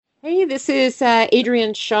Hey, this is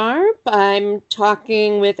Adrienne Sharp. I'm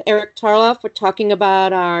talking with Eric Tarloff. We're talking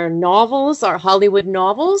about our novels, our Hollywood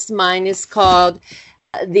novels. Mine is called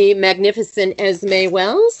The Magnificent Esme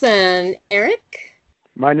Wells. And Eric?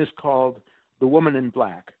 Mine is called The Woman in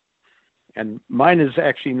Black. And mine is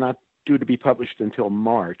actually not due to be published until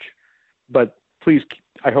March. But please,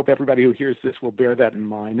 I hope everybody who hears this will bear that in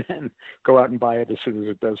mind and go out and buy it as soon as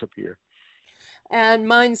it does appear. And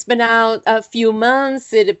mine's been out a few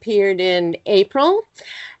months. It appeared in April.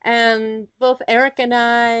 And both Eric and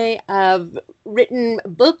I have written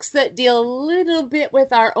books that deal a little bit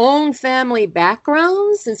with our own family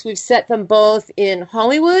backgrounds, since we've set them both in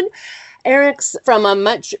Hollywood. Eric's from a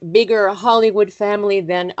much bigger Hollywood family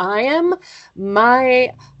than I am.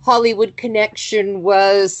 My Hollywood connection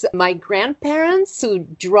was my grandparents who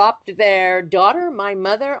dropped their daughter, my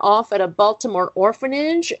mother, off at a Baltimore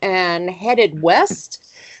orphanage and headed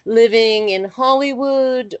west, living in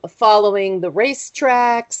Hollywood, following the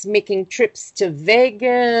racetracks, making trips to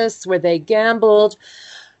Vegas where they gambled.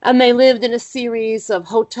 And they lived in a series of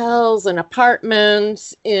hotels and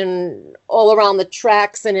apartments in all around the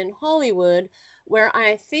tracks and in Hollywood, where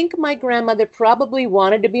I think my grandmother probably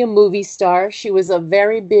wanted to be a movie star. She was a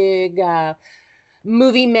very big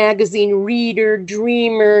movie magazine reader,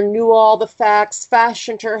 dreamer, knew all the facts,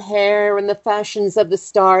 fashioned her hair and the fashions of the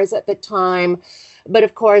stars at the time, but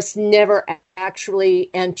of course never actually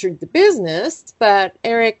entered the business. But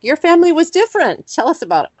Eric, your family was different. Tell us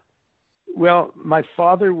about it. Well, my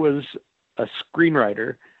father was a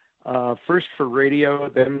screenwriter, first for radio,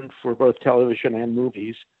 then for both television and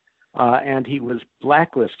movies. And he was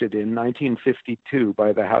blacklisted in 1952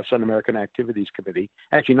 by the House Un-American Activities Committee,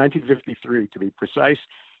 actually 1953 to be precise,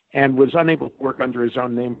 and was unable to work under his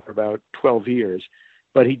own name for about 12 years.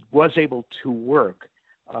 But he was able to work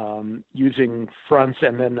using fronts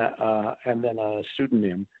and then a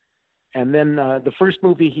pseudonym. And then the first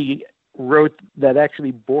movie he wrote that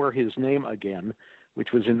actually bore his name again,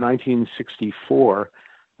 which was in 1964,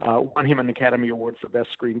 won him an Academy Award for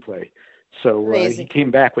Best Screenplay. So he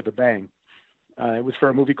came back with a bang. It was for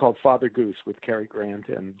a movie called Father Goose with Cary Grant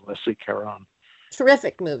and Leslie Caron.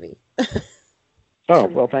 Terrific movie. Oh,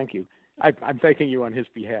 well, thank you. I'm thanking you on his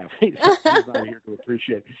behalf. He's not here to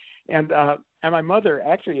appreciate. And my mother,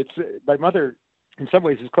 actually, my mother in some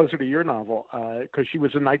ways is closer to your novel because she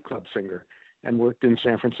was a nightclub singer and worked in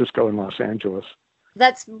San Francisco and Los Angeles.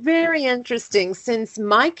 That's very interesting, since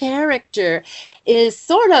my character is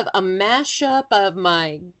sort of a mashup of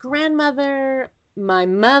my grandmother, my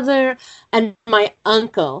mother, and my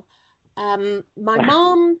uncle. My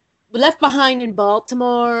mom left behind in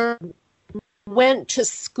Baltimore, went to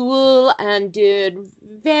school and did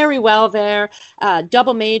very well there,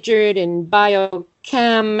 double majored in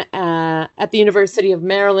biochem at the University of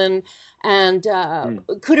Maryland, and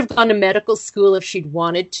could have gone to medical school if she'd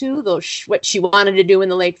wanted to, though what she wanted to do in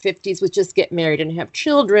the late 50s was just get married and have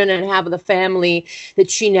children and have the family that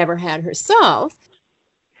she never had herself.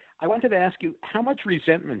 I wanted to ask you, how much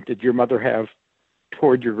resentment did your mother have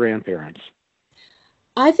toward your grandparents?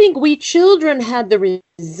 I think we children had the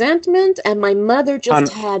resentment, and my mother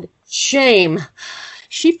just had shame.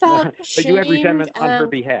 She felt shame. But you had resentment on her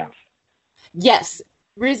behalf. Yes,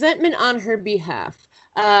 resentment on her behalf.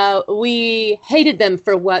 We hated them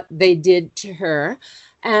for what they did to her,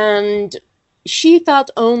 and she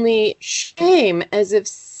felt only shame, as if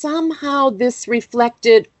somehow this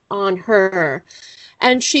reflected on her.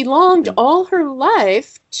 And she longed all her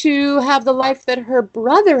life to have the life that her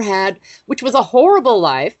brother had, which was a horrible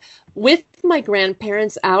life, with my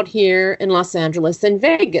grandparents out here in Los Angeles and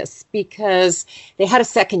Vegas, because they had a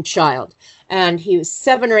second child. And he was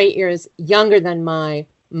 7 or 8 years younger than my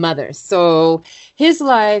mother. So his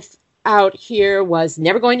life out here was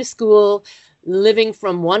never going to school, living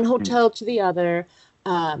from one hotel to the other.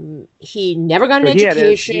 He never got an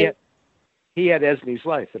education. He had Esme's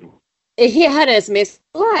life. He had Esme's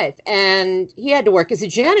life, and he had to work as a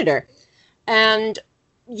janitor. And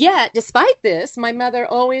yet, despite this, my mother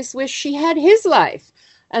always wished she had his life.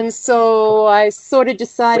 And so I sort of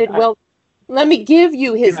decided, let me give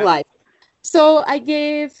you his life. So I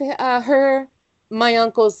gave her my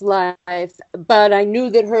uncle's life, but I knew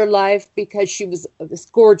that her life, because she was this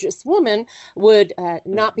gorgeous woman, would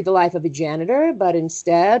not be the life of a janitor, but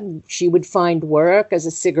instead she would find work as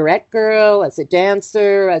a cigarette girl, as a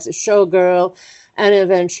dancer, as a showgirl, and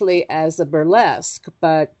eventually as a burlesque.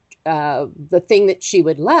 But the thing that she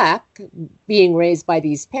would lack, being raised by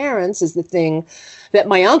these parents, is the thing that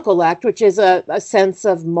my uncle lacked, which is a sense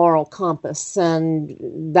of moral compass. And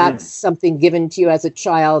that's something given to you as a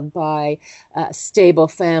child by a stable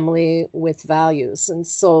family with values. And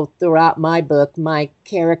so throughout my book, my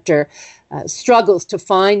character struggles to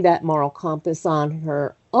find that moral compass on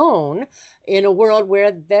her own in a world where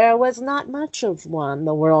there was not much of one,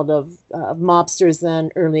 the world of mobsters and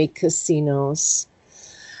early casinos.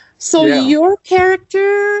 So your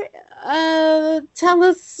character, tell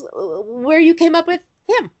us where you came up with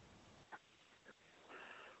him.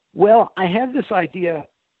 Well, I had this idea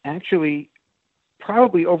actually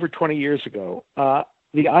probably over 20 years ago.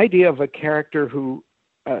 The idea of a character who,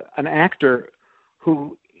 an actor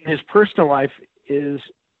who in his personal life is,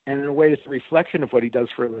 and in a way it's a reflection of what he does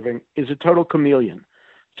for a living, is a total chameleon,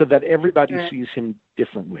 so that everybody sees him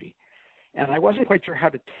differently. And I wasn't quite sure how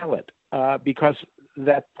to tell it because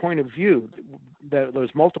that point of view,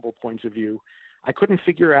 those multiple points of view, I couldn't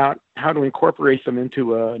figure out how to incorporate them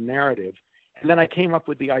into a narrative. And then I came up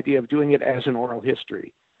with the idea of doing it as an oral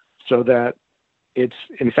history, so that it's,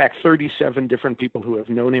 in fact, 37 different people who have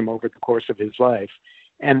known him over the course of his life,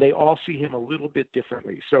 and they all see him a little bit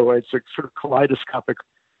differently. So it's a sort of kaleidoscopic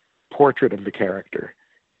portrait of the character.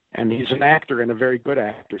 And he's an actor and a very good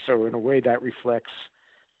actor, so in a way that reflects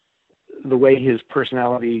the way his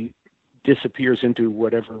personality disappears into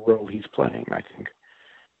whatever role he's playing, I think.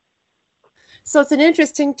 So it's an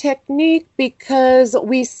interesting technique because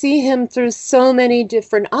we see him through so many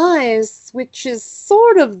different eyes, which is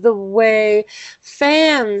sort of the way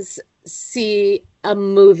fans see a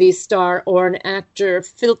movie star or an actor,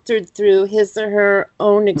 filtered through his or her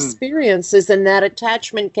own experiences, and that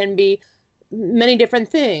attachment can be many different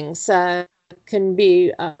things. It can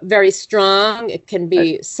be very strong, it can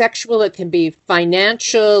be sexual, it can be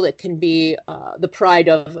financial, it can be the pride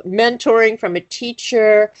of mentoring from a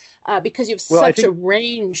teacher, because you have such a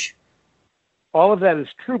range. All of that is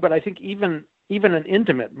true, but I think even an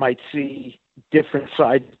intimate might see different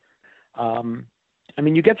sides. I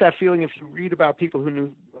mean, you get that feeling if you read about people who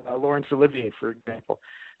knew Laurence Olivier, for example,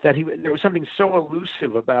 that there was something so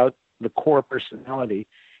elusive about the core personality,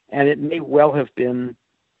 and it may well have been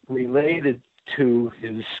related to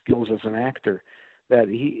his skills as an actor, that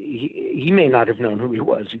he may not have known who he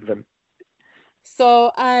was even.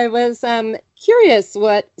 So I was curious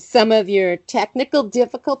what some of your technical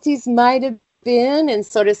difficulties might have been in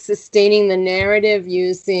sort of sustaining the narrative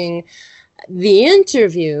using the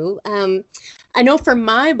interview. I know for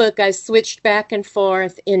my book, I switched back and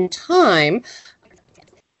forth in time.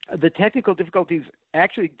 The technical difficulties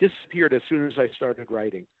actually disappeared as soon as I started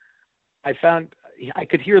writing. I found I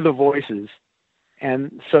could hear the voices,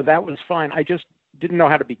 and so that was fine. I just didn't know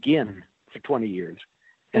how to begin for 20 years.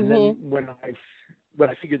 And then when I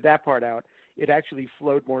figured that part out, it actually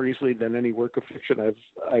flowed more easily than any work of fiction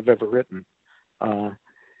I've ever written.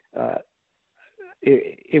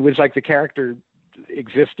 It was like the character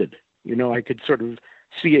existed. You know, I could sort of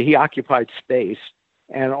see he occupied space,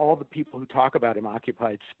 and all the people who talk about him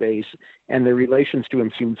occupied space, and their relations to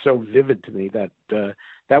him seemed so vivid to me that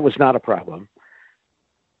that was not a problem.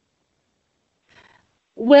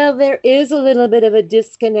 Well, there is a little bit of a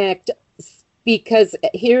disconnect, because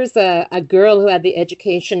here's a girl who had the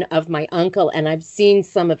education of my uncle, and I've seen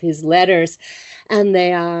some of his letters, and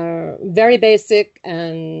they are very basic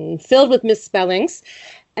and filled with misspellings.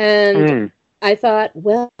 And I thought,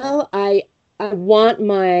 well, I want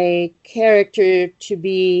my character to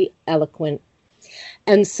be eloquent.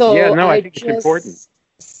 And so I think it's important.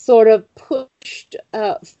 Sort of pushed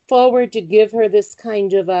forward to give her this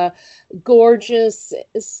kind of a gorgeous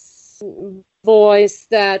voice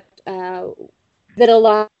that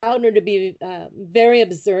allowed her to be very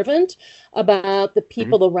observant about the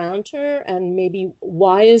people around her, and maybe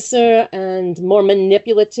wiser and more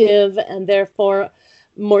manipulative, and therefore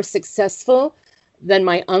more successful than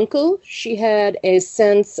my uncle. She had a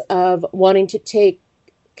sense of wanting to take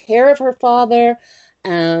care of her father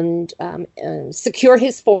and secure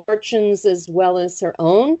his fortunes as well as her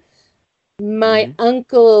own. My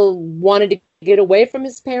uncle wanted to get away from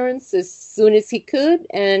his parents as soon as he could,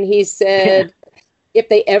 and he said if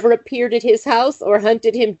they ever appeared at his house or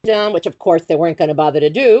hunted him down, which of course they weren't going to bother to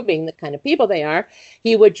do, being the kind of people they are,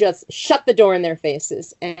 he would just shut the door in their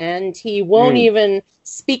faces, and he won't even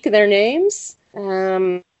speak their names.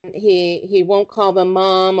 He won't call them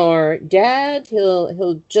mom or dad.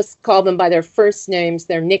 He'll just call them by their first names,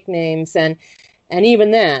 their nicknames, and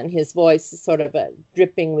even then, his voice is sort of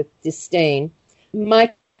dripping with disdain.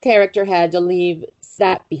 My character had to leave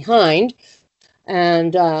that behind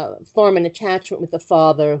and form an attachment with the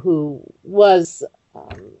father, who was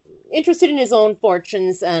interested in his own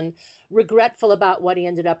fortunes and regretful about what he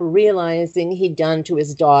ended up realizing he'd done to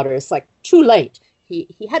his daughter. It's like too late.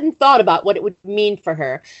 He hadn't thought about what it would mean for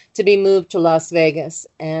her to be moved to Las Vegas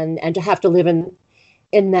and to have to live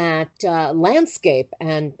in that landscape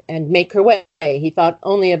and make her way. He thought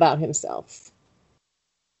only about himself.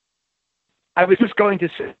 I was just going to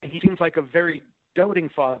say, he seems like a very doting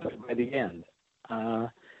father by the end,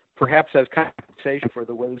 perhaps as compensation for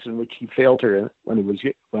the ways in which he failed her when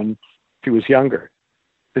she was younger.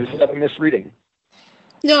 Is that a misreading?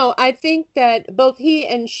 No, I think that both he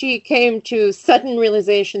and she came to sudden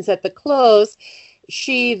realizations at the close.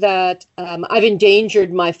 She that I've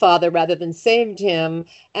endangered my father rather than saved him,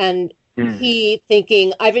 and he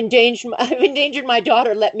thinking I've endangered my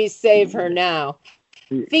daughter. Let me save her now,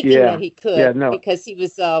 thinking that he could because he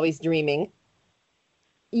was always dreaming.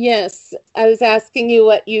 Yes, I was asking you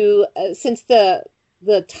what you since the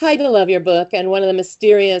title of your book and one of the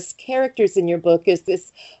mysterious characters in your book is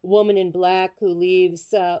this woman in black who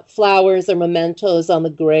leaves flowers or mementos on the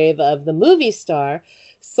grave of the movie star.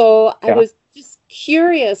 So I was just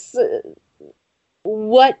curious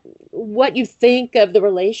what you think of the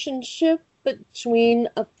relationship between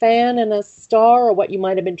a fan and a star, or what you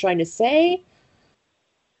might have been trying to say.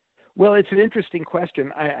 Well, it's an interesting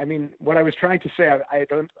question. I mean, what I was trying to say, I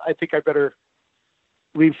think I better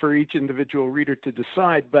leave for each individual reader to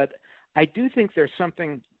decide, but I do think there's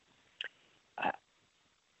something,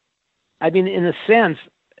 I mean, in a sense,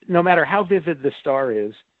 no matter how vivid the star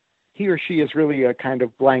is, he or she is really a kind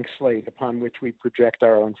of blank slate upon which we project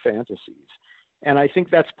our own fantasies. And I think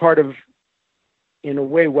that's part of, in a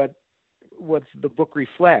way, what the book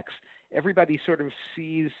reflects. Everybody sort of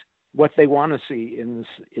sees what they want to see in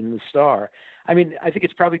the star. I mean, I think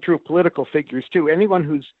it's probably true of political figures too. Anyone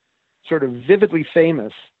who's sort of vividly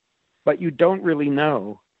famous, but you don't really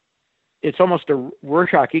know, it's almost a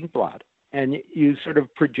Rorschach inkblot, and you sort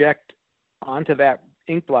of project onto that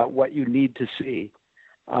inkblot what you need to see.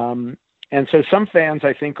 And so some fans,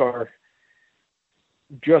 I think, are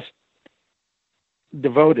just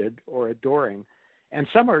devoted or adoring, and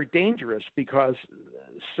some are dangerous because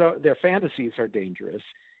their fantasies are dangerous,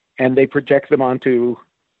 and they project them onto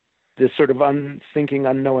this sort of unthinking,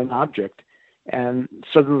 unknowing object. And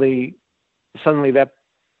suddenly that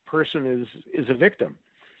person is a victim.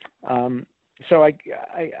 So I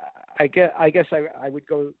guess I would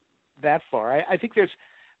go that far. I think there's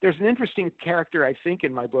an interesting character, I think,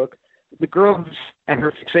 in my book. The girl and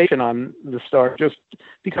her fixation on the star just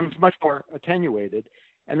becomes much more attenuated,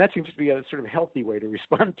 and that seems to be a sort of healthy way to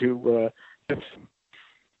respond to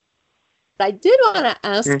I did want to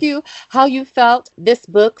ask you how you felt this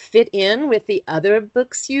book fit in with the other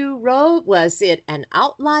books you wrote. Was it an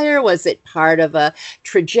outlier? Was it part of a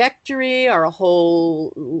trajectory or a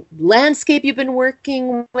whole landscape you've been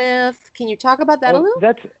working with? Can you talk about that a little?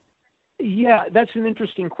 That's an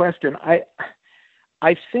interesting question.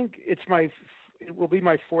 I think it will be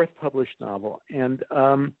my fourth published novel, and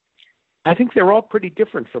I think they're all pretty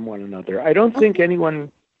different from one another. I don't think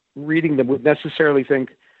anyone reading them would necessarily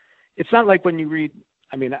think. It's not like when you read,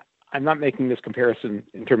 I mean, I'm not making this comparison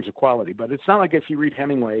in terms of quality, but it's not like if you read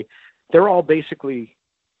Hemingway, they're all basically,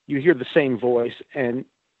 you hear the same voice, and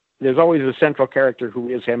there's always a central character who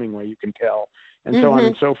is Hemingway, you can tell, and so on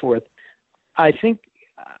and so forth. I think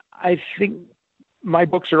my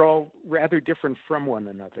books are all rather different from one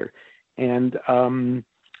another. And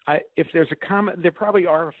if there's there probably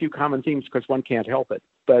are a few common themes because one can't help it,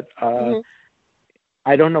 but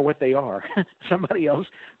I don't know what they are. Somebody else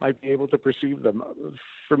might be able to perceive them.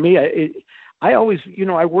 For me, I always,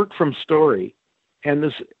 I work from story.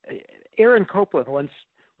 And Aaron Copland once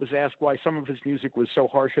was asked why some of his music was so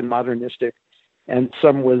harsh and modernistic and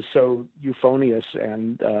some was so euphonious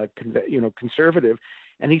and, conservative.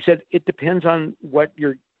 And he said, it depends on what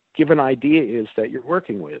your given idea is that you're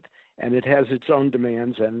working with. And it has its own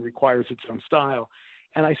demands and requires its own style.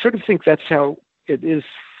 And I sort of think that's how it is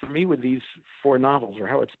for me with these four novels, or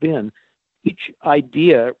how it's been. Each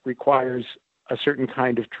idea requires a certain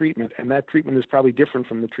kind of treatment, and that treatment is probably different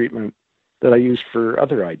from the treatment that I use for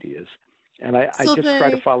other ideas. And I just try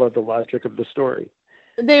to follow the logic of the story.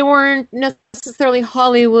 They weren't necessarily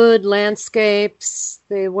Hollywood landscapes.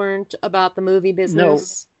 They weren't about the movie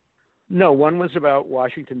business. No, one was about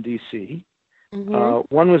Washington, D.C.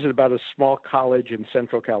 One was about a small college in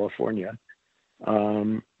Central California.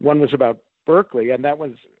 One was about Berkeley, and that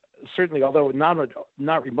was certainly, although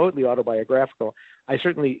not remotely autobiographical, I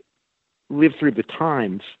certainly lived through the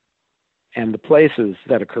times and the places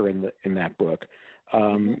that occur in that book.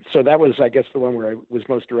 So that was, I guess, the one where I was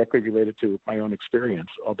most directly related to my own experience,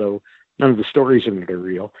 although none of the stories in it are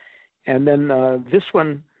real. And then this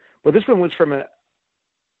one Well, this one was from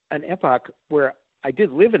an epoch where I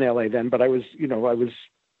did live in LA then, but I was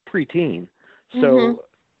preteen. So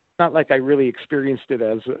not like I really experienced it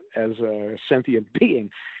as a sentient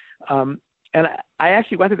being. And I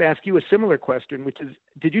actually wanted to ask you a similar question, which is,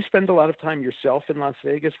 did you spend a lot of time yourself in Las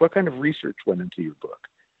Vegas? What kind of research went into your book?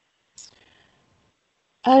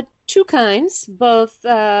 Two kinds, both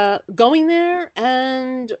going there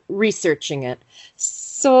and researching it.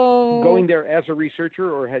 So going there as a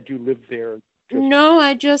researcher, or had you lived there? No,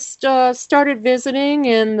 I just started visiting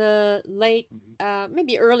in the late,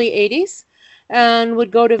 maybe early 80s, and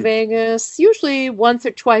would go to Vegas usually once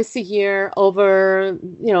or twice a year over,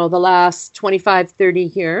 the last 25, 30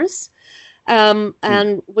 years,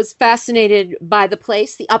 and was fascinated by the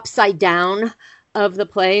place, the upside down of the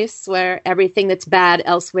place where everything that's bad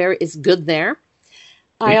elsewhere is good there.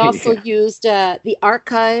 I also used the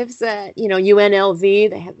archives at, UNLV.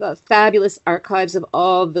 They have fabulous archives of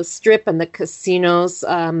all the strip and the casinos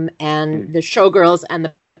and the showgirls and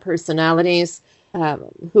the personalities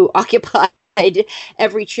who occupied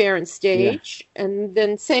every chair and stage. Yeah. And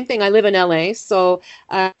then same thing, I live in LA, so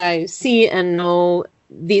I see and know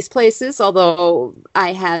these places, although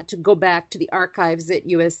I had to go back to the archives at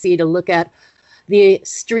USC to look at the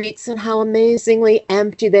streets and how amazingly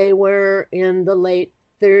empty they were in the late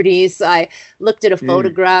 30s. I looked at a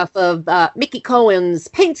photograph of Mickey Cohen's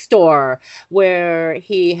paint store where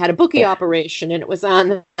he had a bookie operation, and it was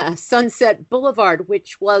on Sunset Boulevard,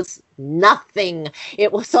 which was nothing.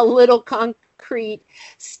 It was a little concrete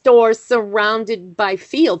store surrounded by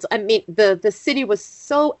fields. I mean, the city was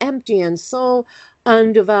so empty and so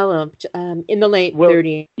undeveloped in the late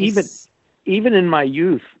 30s. Even in my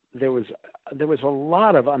youth, there was a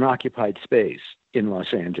lot of unoccupied space in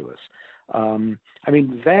Los Angeles.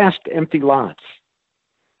 Vast empty lots.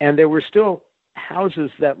 And there were still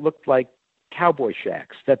houses that looked like cowboy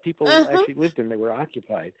shacks that people actually lived in. They were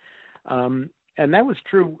occupied. And that was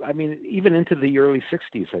true, even into the early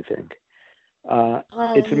 60s, I think.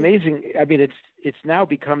 It's amazing. It's now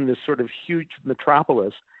become this sort of huge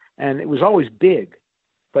metropolis, and it was always big,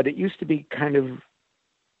 but it used to be kind of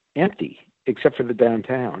empty, except for the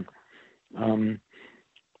downtown.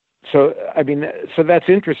 So that's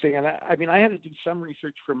interesting. And I had to do some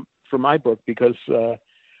research for my book because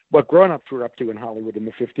what grown-ups were up to in Hollywood in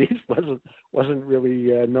the 50s wasn't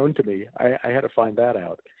really known to me. I had to find that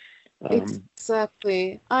out.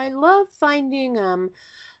 Exactly. I love finding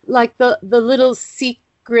like the little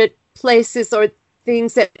secret places or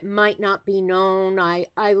things that might not be known.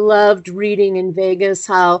 I loved reading in Vegas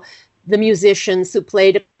how the musicians who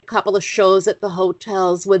played a couple of shows at the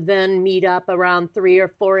hotels would then meet up around 3 or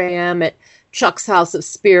 4 a.m. at Chuck's House of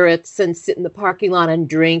Spirits and sit in the parking lot and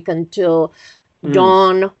drink until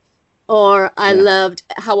dawn. Or I loved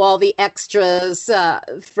how all the extras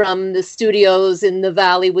from the studios in the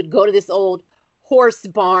Valley would go to this old horse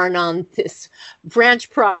barn on this ranch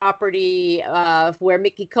property where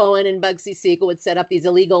Mickey Cohen and Bugsy Siegel would set up these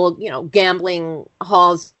illegal, gambling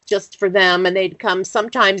halls just for them. And they'd come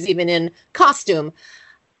sometimes even in costume.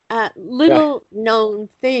 Little known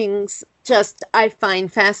things just I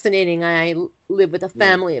find fascinating. I live with a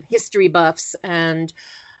family of history buffs, and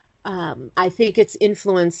I think it's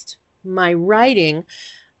influenced my writing.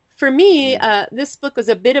 For me, this book was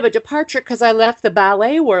a bit of a departure because I left the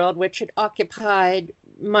ballet world, which had occupied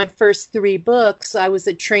my first 3 books. I was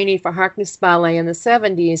a trainee for Harkness Ballet in the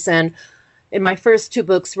 70s, and in my first 2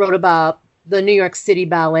 books wrote about the New York City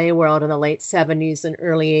ballet world in the late 70s and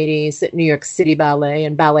early 80s at New York City Ballet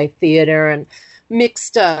and Ballet Theater, and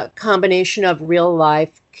mixed a combination of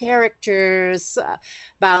real-life characters,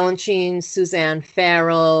 Balanchine, Suzanne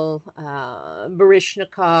Farrell,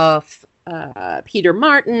 Baryshnikov, Peter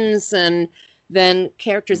Martins, and then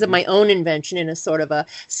characters of my own invention in a sort of a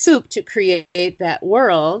soup to create that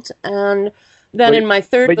world. And then in my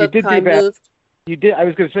third book, I moved... I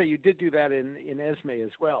was going to say, you did do that in Esme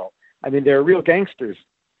as well. There are real gangsters.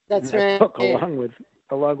 That's in that right. book,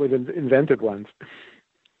 along with invented ones.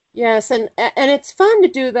 Yes, and it's fun to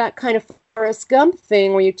do that kind of Forrest Gump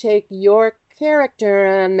thing where you take your character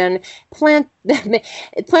and then plant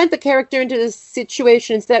the character into the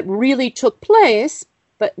situations that really took place,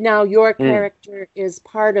 but now your character is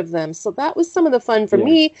part of them. So that was some of the fun for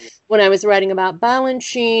me when I was writing about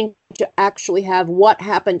Balanchine, to actually have what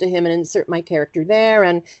happened to him and insert my character there.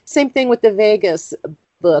 And same thing with the Vegas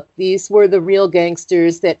book. These were the real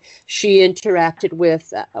gangsters that she interacted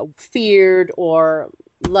with, feared or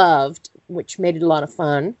loved, which made it a lot of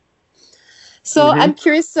fun. So I'm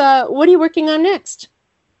curious, what are you working on next?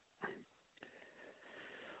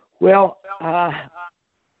 Well, I'm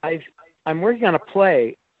working on a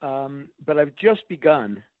play, but I've just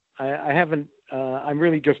begun. I haven't. I'm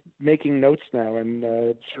really just making notes now and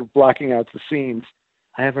sort of blocking out the scenes.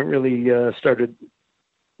 I haven't really started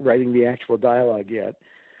writing the actual dialogue yet.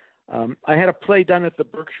 I had a play done at the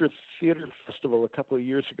Berkshire Theater Festival a couple of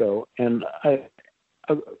years ago, and a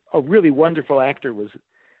really wonderful actor was.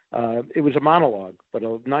 It was a monologue, but a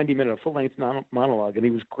 90-minute, full-length monologue, and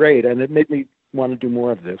he was great, and it made me want to do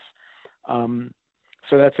more of this.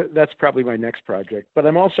 So that's probably my next project. But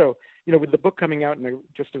I'm also, with the book coming out in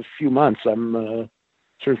just a few months, I'm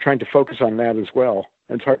sort of trying to focus on that as well.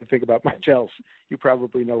 And it's hard to think about much else. You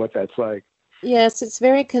probably know what that's like. Yes, it's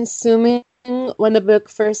very consuming. When the book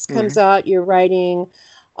first comes out, you're writing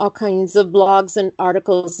all kinds of blogs and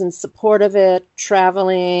articles in support of it,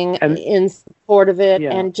 traveling in support of it,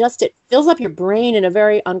 and just it fills up your brain in a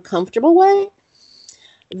very uncomfortable way.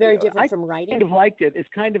 Very different from writing. I kind of liked it. It's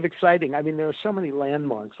kind of exciting. I mean, there are so many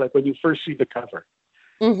landmarks, like when you first see the cover,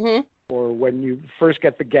 or when you first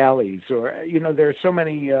get the galleys, or there are so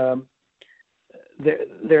many.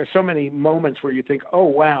 There are so many moments where you think, "Oh,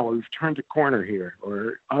 wow, we've turned a corner here,"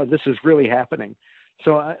 or "Oh, this is really happening."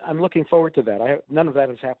 So I'm looking forward to that. None of that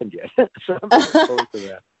has happened yet, so I'm looking forward to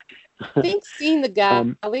that. I think seeing the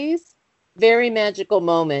galleys, very magical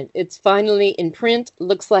moment. It's finally in print.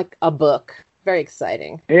 Looks like a book. Very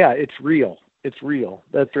exciting. Yeah, it's real. It's real.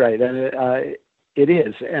 That's right, and it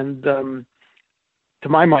is. And to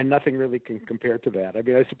my mind, nothing really can compare to that. I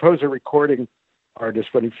mean, I suppose a recording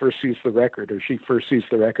artist, when he first sees the record or she first sees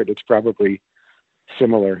the record, it's probably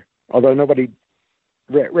similar. Although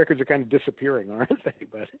records are kind of disappearing, aren't they?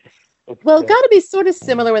 But it's got to be sort of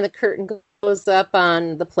similar when the curtain goes up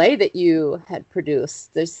on the play that you had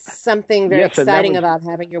produced. There's something very exciting about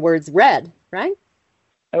having your words read, right?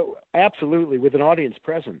 Oh, absolutely, with an audience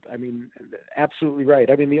present. I mean, absolutely right.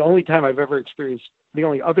 I mean, the only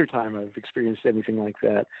other time I've experienced anything like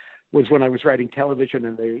that was when I was writing television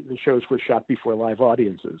and the shows were shot before live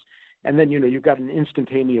audiences. And then, you got an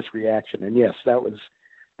instantaneous reaction. And yes, that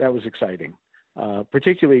was exciting.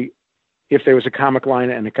 Particularly if there was a comic line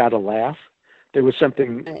and it got a laugh, there was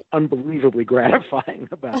something unbelievably gratifying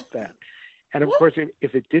about that. And of course,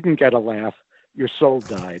 if it didn't get a laugh, your soul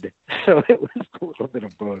died. So it was a little bit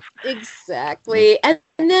of both. Exactly. And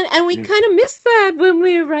we kind of miss that when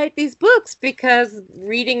we write these books, because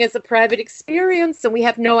reading is a private experience and we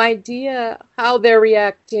have no idea how they're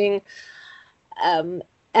reacting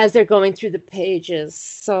as they're going through the pages.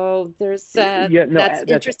 So there's that's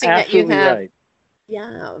interesting that you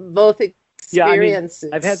have both experiences. Yeah, I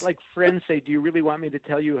mean, I've had friends say, "Do you really want me to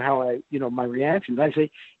tell you how my reactions?" I say,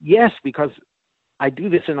 "Yes, because I do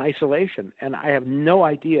this in isolation, and I have no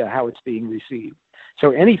idea how it's being received.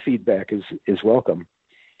 So any feedback is welcome."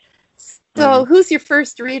 So who's your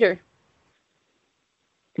first reader?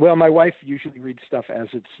 Well, my wife usually reads stuff as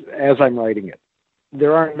I'm writing it.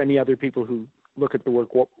 There aren't many other people who look at the work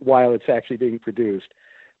while it's actually being produced.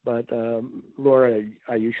 But Laura,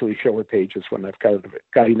 I usually show her pages when I've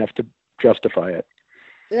got enough to justify it.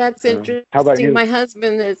 That's interesting. How about you? My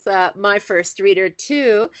husband is my first reader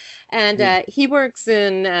too, and he works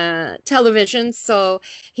in television, so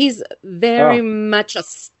he's very much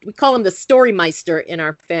we call him the story meister in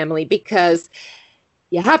our family, because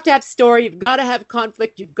you have to have story, you've got to have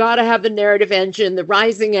conflict, you've got to have the narrative engine, the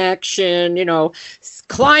rising action,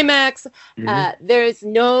 climax. There's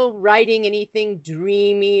no writing anything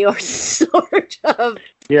dreamy or sort of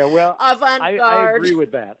avant-garde. I agree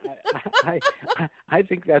with that. I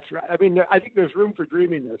think that's right. I mean, I think there's room for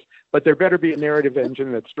dreaminess, but there better be a narrative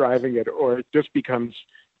engine that's driving it, or it just becomes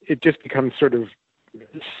sort of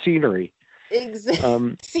scenery.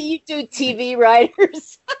 Exactly. So you do TV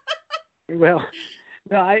writers. Well,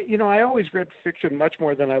 no, I always read fiction much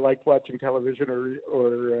more than I liked watching television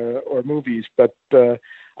or movies, but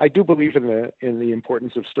I do believe in the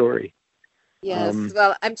importance of story. Yes,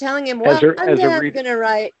 well, I'm telling him, I'm going to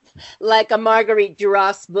write like a Marguerite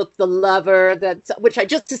Duras book, The Lover, which I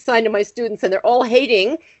just assigned to my students, and they're all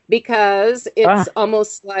hating because it's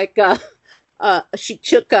almost like she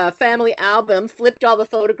took a family album, flipped all the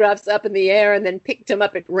photographs up in the air, and then picked them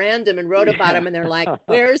up at random and wrote about them. And they're like,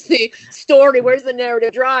 "Where's the story? Where's the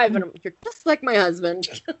narrative drive?" And you're just like my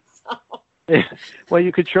husband. Well,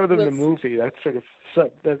 you could show them the movie. That's sort of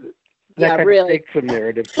that kind of takes some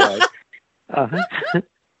narrative drive.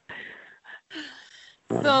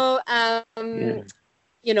 So, I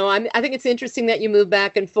think it's interesting that you move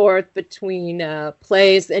back and forth between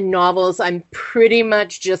plays and novels. I'm pretty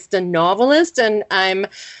much just a novelist, and I'm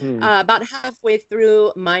about halfway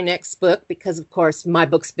through my next book because, of course, my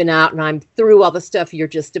book's been out, and I'm through all the stuff you're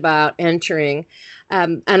just about entering.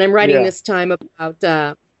 And I'm writing this time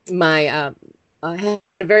about my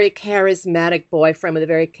very charismatic boyfriend with a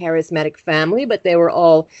very charismatic family, but they were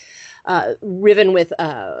all riven with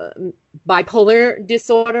bipolar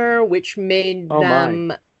disorder, which made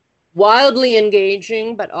them wildly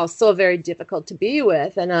engaging, but also very difficult to be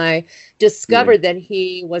with. And I discovered that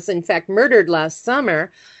he was, in fact, murdered last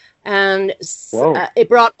summer. And it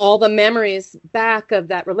brought all the memories back of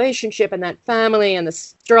that relationship and that family and the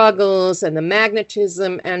struggles and the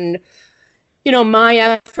magnetism and, you know, my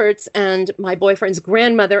efforts and my boyfriend's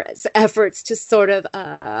grandmother's efforts to sort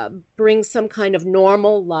of bring some kind of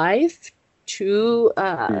normal life to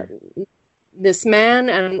this man.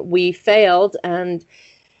 And we failed. And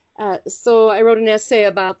so I wrote an essay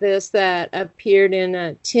about this that appeared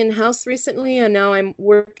in Tin House recently, and now I'm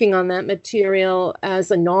working on that material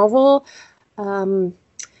as a novel. But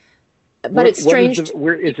it's strange.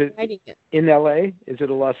 Where is it? In LA? Is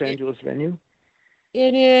it a Los Angeles venue?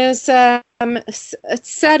 It is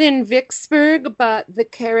set in Vicksburg, but the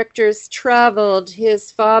characters traveled.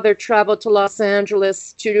 His father traveled to Los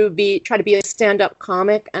Angeles to try to be a stand-up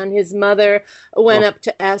comic, and his mother went up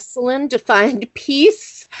to Esalen to find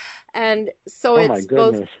peace. And so it's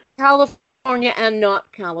both California and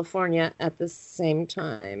not California at the same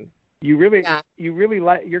time. You really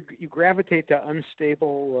you gravitate to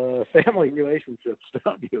unstable family relationships,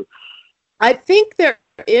 don't you? I think there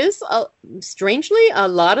is, strangely, a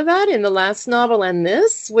lot of that in the last novel and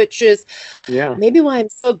this, which is maybe why I'm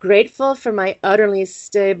so grateful for my utterly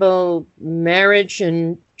stable marriage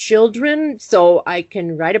and children, so I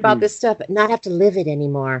can write about this stuff but not have to live it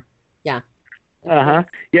anymore. Yeah. Yeah,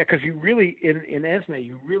 because you really, in Esme,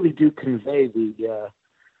 you really do convey the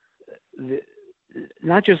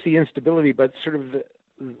not just the instability, but sort of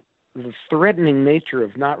the threatening nature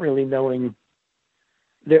of not really knowing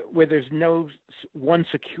where there's no one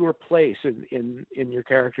secure place in your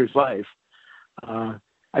character's life. I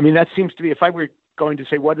mean, that seems to be, if I were going to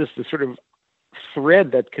say what is the sort of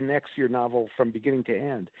thread that connects your novel from beginning to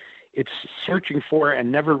end, it's searching for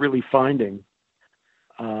and never really finding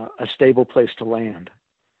a stable place to land.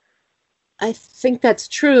 I think that's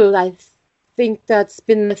true. I think that's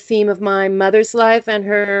been the theme of my mother's life and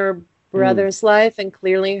her brother's life, and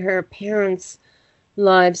clearly her parents'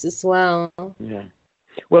 lives as well. Yeah.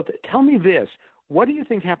 Well, tell me this. What do you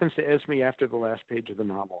think happens to Esme after the last page of the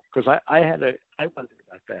novel? Because I wondered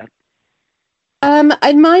about that.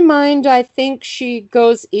 In my mind, I think she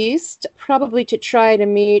goes east, probably to try to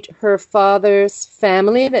meet her father's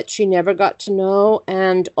family that she never got to know,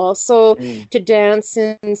 and also to dance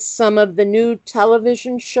in some of the new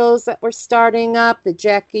television shows that were starting up. The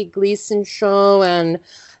Jackie Gleason show and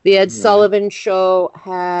the Ed Sullivan show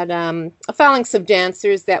had a phalanx of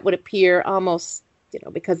dancers that would appear almost,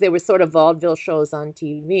 because they were sort of vaudeville shows on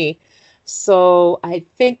TV. So I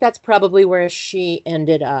think that's probably where she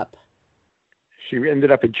ended up. She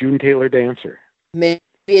ended up a June Taylor dancer. Maybe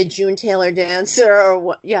a June Taylor dancer,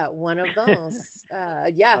 or one of those.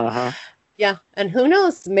 Yeah. And who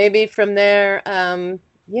knows? Maybe from there, to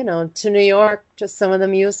New York, to some of the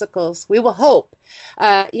musicals. We will hope.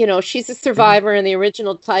 She's a survivor, and the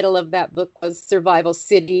original title of that book was Survival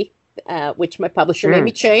City, which my publisher made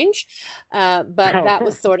me change. But that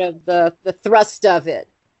was sort of the thrust of it,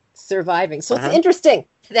 surviving. So it's interesting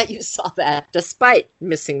that you saw that, despite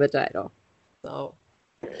missing the title. So,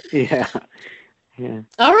 yeah.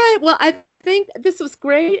 All right. Well, I think this was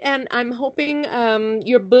great, and I'm hoping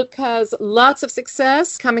your book has lots of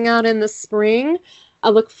success coming out in the spring. I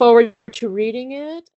look forward to reading it.